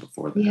person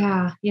before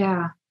that.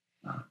 Yeah.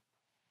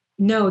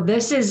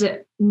 This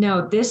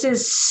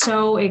is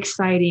so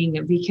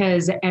exciting,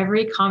 because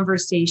every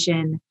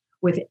conversation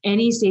with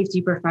any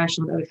safety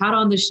professional that we've had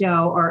on the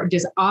show, or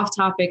just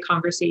off-topic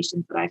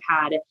conversations that I've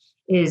had,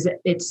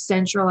 it's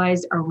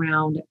centralized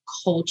around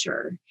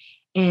culture.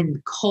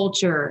 And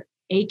culture,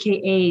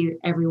 AKA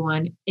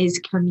everyone, is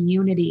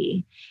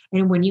community.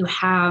 And when you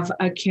have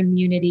a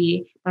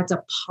community, that's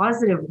a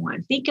positive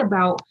one. Think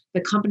about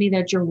the company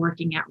that you're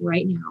working at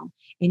right now,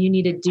 and you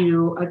need to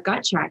do a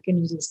gut check and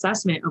an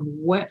assessment of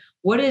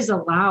what is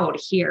allowed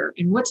here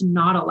and what's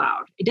not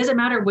allowed. It doesn't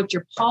matter what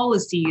your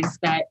policies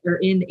that are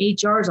in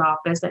HR's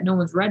office that no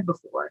one's read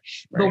before,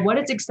 right, but what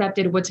is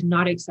accepted, what's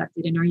not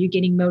accepted. And are you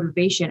getting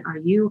motivation? Are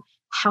you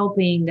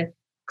helping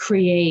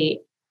create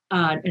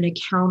an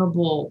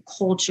accountable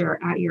culture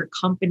at your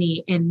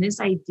company? And this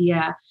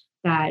idea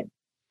that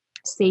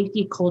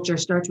safety culture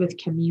starts with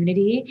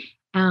community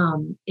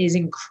is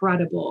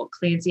incredible.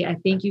 Clancy, I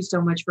thank you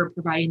so much for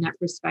providing that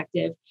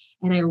perspective.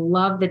 And I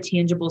love the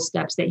tangible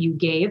steps that you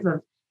gave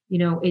of,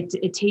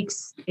 it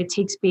takes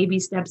baby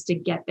steps to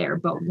get there.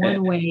 But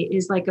one way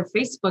is like a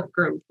Facebook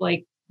group.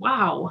 Like,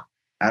 wow.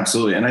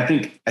 Absolutely. And I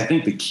think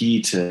the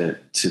key to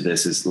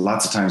this is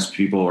lots of times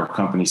people or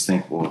companies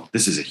think, well,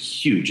 this is a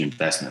huge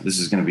investment. This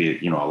is going to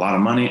be, a lot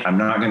of money. I'm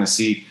not going to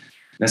see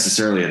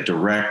necessarily a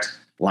direct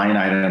line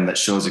item that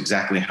shows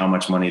exactly how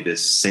much money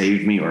this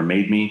saved me or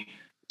made me.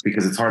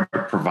 because it's hard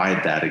to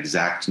provide that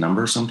exact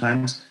number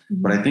sometimes.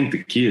 But I think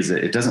the key is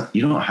that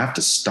you don't have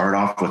to start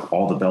off with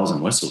all the bells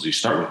and whistles. You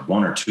start with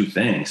one or two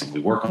things, and we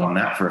work on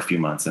that for a few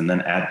months and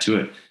then add to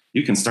it.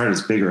 You can start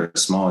as big or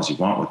as small as you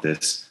want with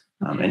this.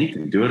 And you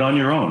can do it on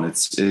your own.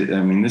 This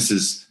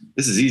is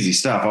easy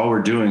stuff. All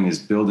we're doing is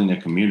building a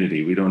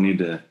community. We don't need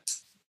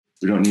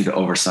to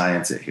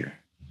over-science it here.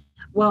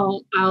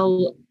 Well,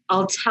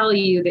 I'll tell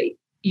you that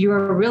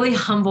you're a really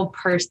humble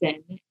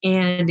person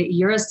and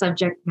you're a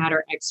subject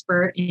matter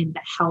expert in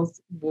the health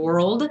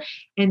world.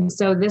 And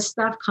so this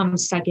stuff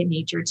comes second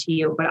nature to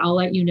you, but I'll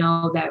let you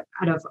know that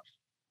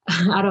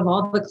out of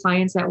all the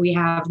clients that we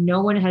have,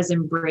 no one has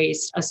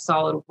embraced a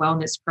solid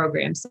wellness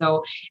program. So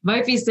it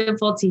might be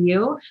simple to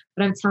you,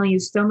 but I'm telling you,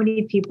 so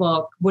many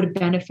people would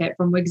benefit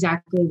from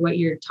exactly what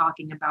you're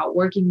talking about,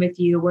 working with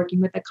you,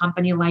 working with a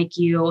company like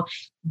you.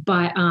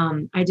 But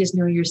I just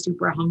know you're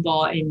super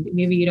humble and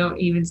maybe you don't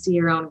even see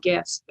your own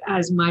gifts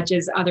as much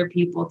as other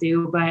people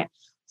do. But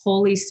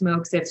holy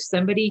smokes, if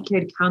somebody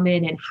could come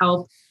in and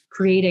help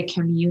create a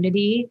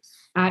community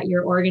at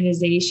your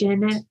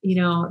organization,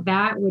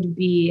 that would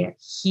be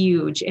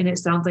huge. And it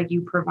sounds like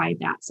you provide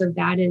that. So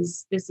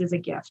this is a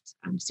gift.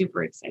 I'm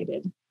super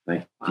excited.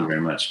 Thank you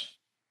very much.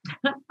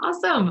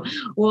 Awesome.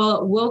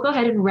 Well, we'll go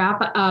ahead and wrap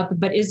up,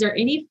 but is there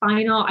any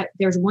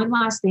there's one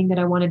last thing that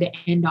I wanted to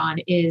end on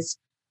is,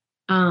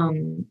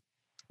 you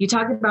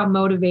talked about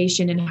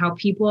motivation and how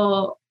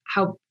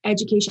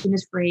education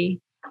is free.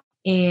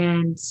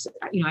 And,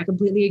 I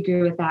completely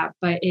agree with that,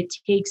 but it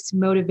takes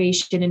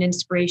motivation and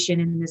inspiration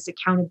and this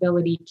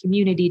accountability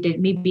community to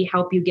maybe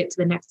help you get to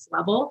the next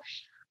level.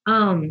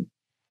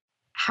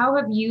 How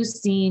have you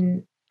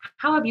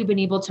been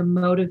able to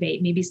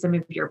motivate maybe some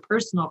of your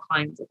personal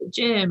clients at the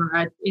gym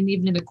or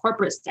even in the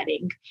corporate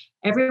setting?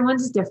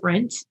 Everyone's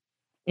different.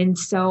 And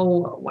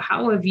so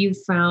how have you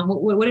found,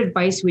 what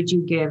advice would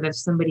you give if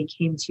somebody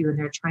came to you and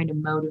they're trying to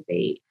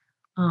motivate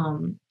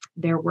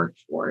their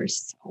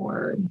workforce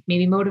or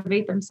maybe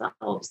motivate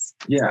themselves?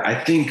 Yeah, I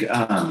think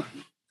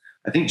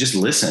just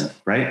listen,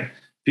 right?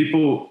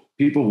 People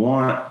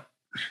want,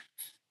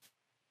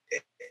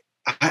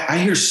 I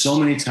hear so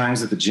many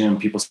times at the gym,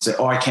 people say,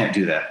 oh, I can't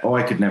do that. Oh,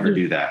 I could never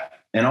do that.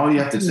 And all you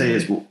have to say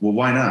is, well,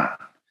 why not?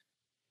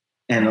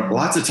 And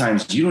lots of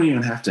times you don't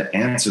even have to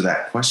answer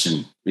that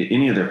question,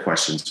 any of their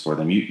questions for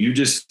them. You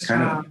just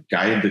kind of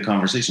guide the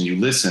conversation. You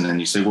listen and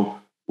you say, well,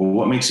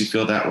 what makes you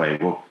feel that way?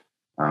 Well,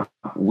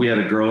 we had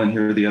a girl in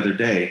here the other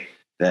day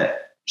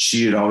that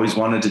she had always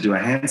wanted to do a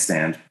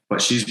handstand,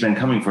 but she's been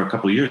coming for a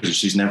couple of years and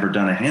she's never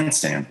done a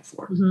handstand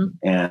before.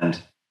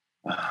 And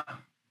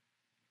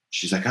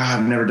she's like,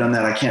 I've never done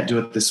that. I can't do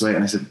it this way.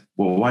 And I said,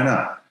 well, why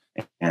not?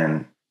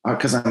 And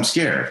because I'm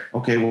scared.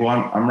 Okay, well,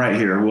 I'm right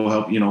here. We'll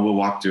help, we'll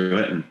walk through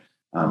it and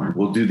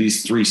we'll do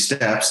these 3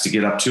 steps to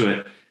get up to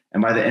it.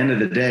 And by the end of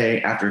the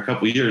day, after a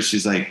couple of years,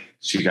 she's like,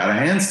 she got a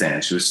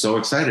handstand. She was so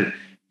excited.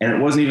 And it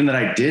wasn't even that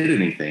I did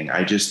anything.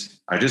 I just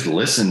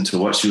listened to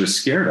what she was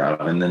scared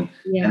of and then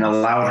and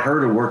allowed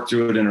her to work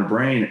through it in her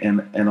brain and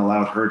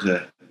allowed her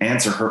to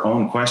answer her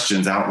own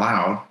questions out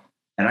loud.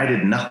 And I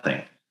did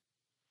nothing.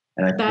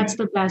 And that's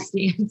the best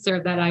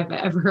answer that I've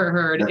ever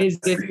heard that's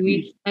a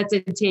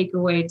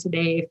takeaway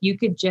today. If you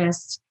could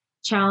just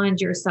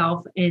challenge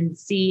yourself and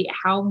see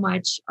how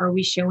much are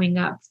we showing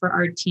up for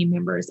our team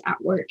members at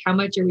work? How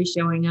much are we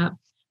showing up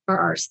for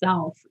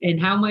ourselves?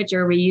 And how much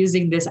are we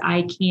using this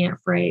I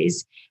can't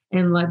phrase?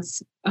 And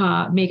let's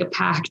make a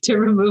pact to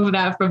remove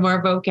that from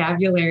our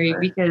vocabulary.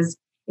 Because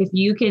if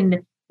you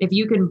can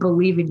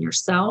believe in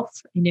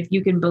yourself and if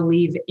you can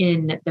believe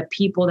in the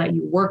people that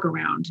you work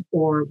around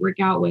or work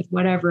out with,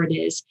 whatever it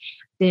is,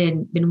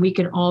 then we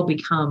can all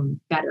become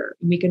better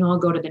and we can all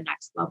go to the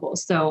next level.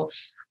 So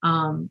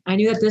I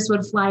knew that this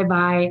would fly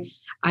by.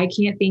 I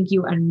can't thank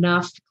you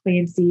enough,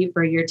 Clancy,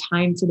 for your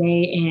time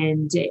today.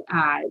 And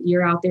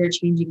you're out there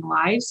changing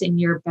lives and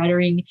you're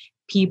bettering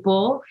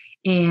people.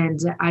 And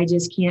I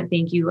just can't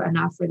thank you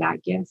enough for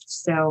that gift.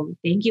 So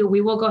thank you.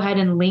 We will go ahead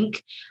and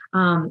link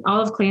all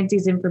of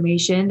Clancy's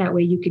information. That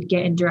way you could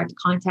get in direct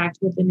contact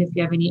with him if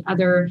you have any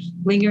other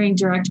lingering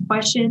direct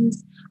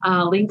questions,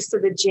 links to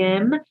the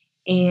gym.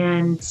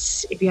 And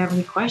if you have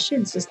any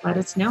questions, just let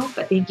us know.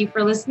 But thank you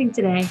for listening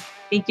today.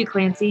 Thank you,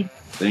 Clancy.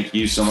 Thank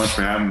you so much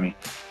for having me.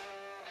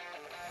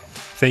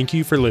 Thank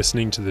you for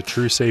listening to the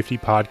True Safety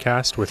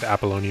Podcast with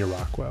Apollonia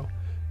Rockwell.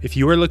 If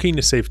you are looking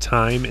to save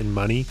time and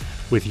money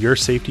with your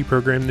safety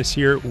program this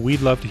year,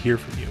 we'd love to hear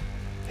from you.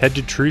 Head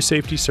to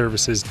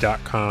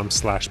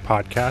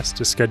truesafetyservices.com/podcast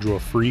to schedule a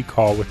free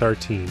call with our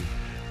team,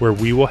 where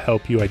we will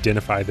help you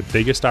identify the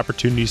biggest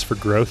opportunities for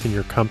growth in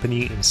your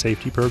company and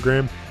safety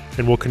program,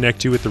 and we'll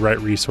connect you with the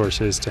right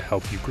resources to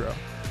help you grow.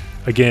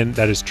 Again,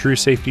 that is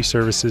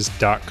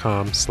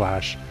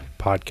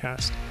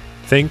truesafetyservices.com/podcast.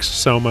 Thanks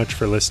so much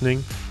for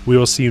listening. We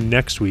will see you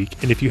next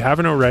week. And if you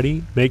haven't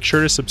already, make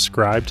sure to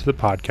subscribe to the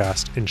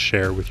podcast and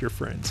share with your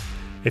friends.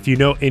 If you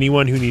know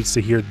anyone who needs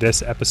to hear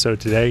this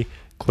episode today,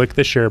 click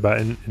the share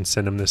button and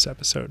send them this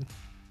episode.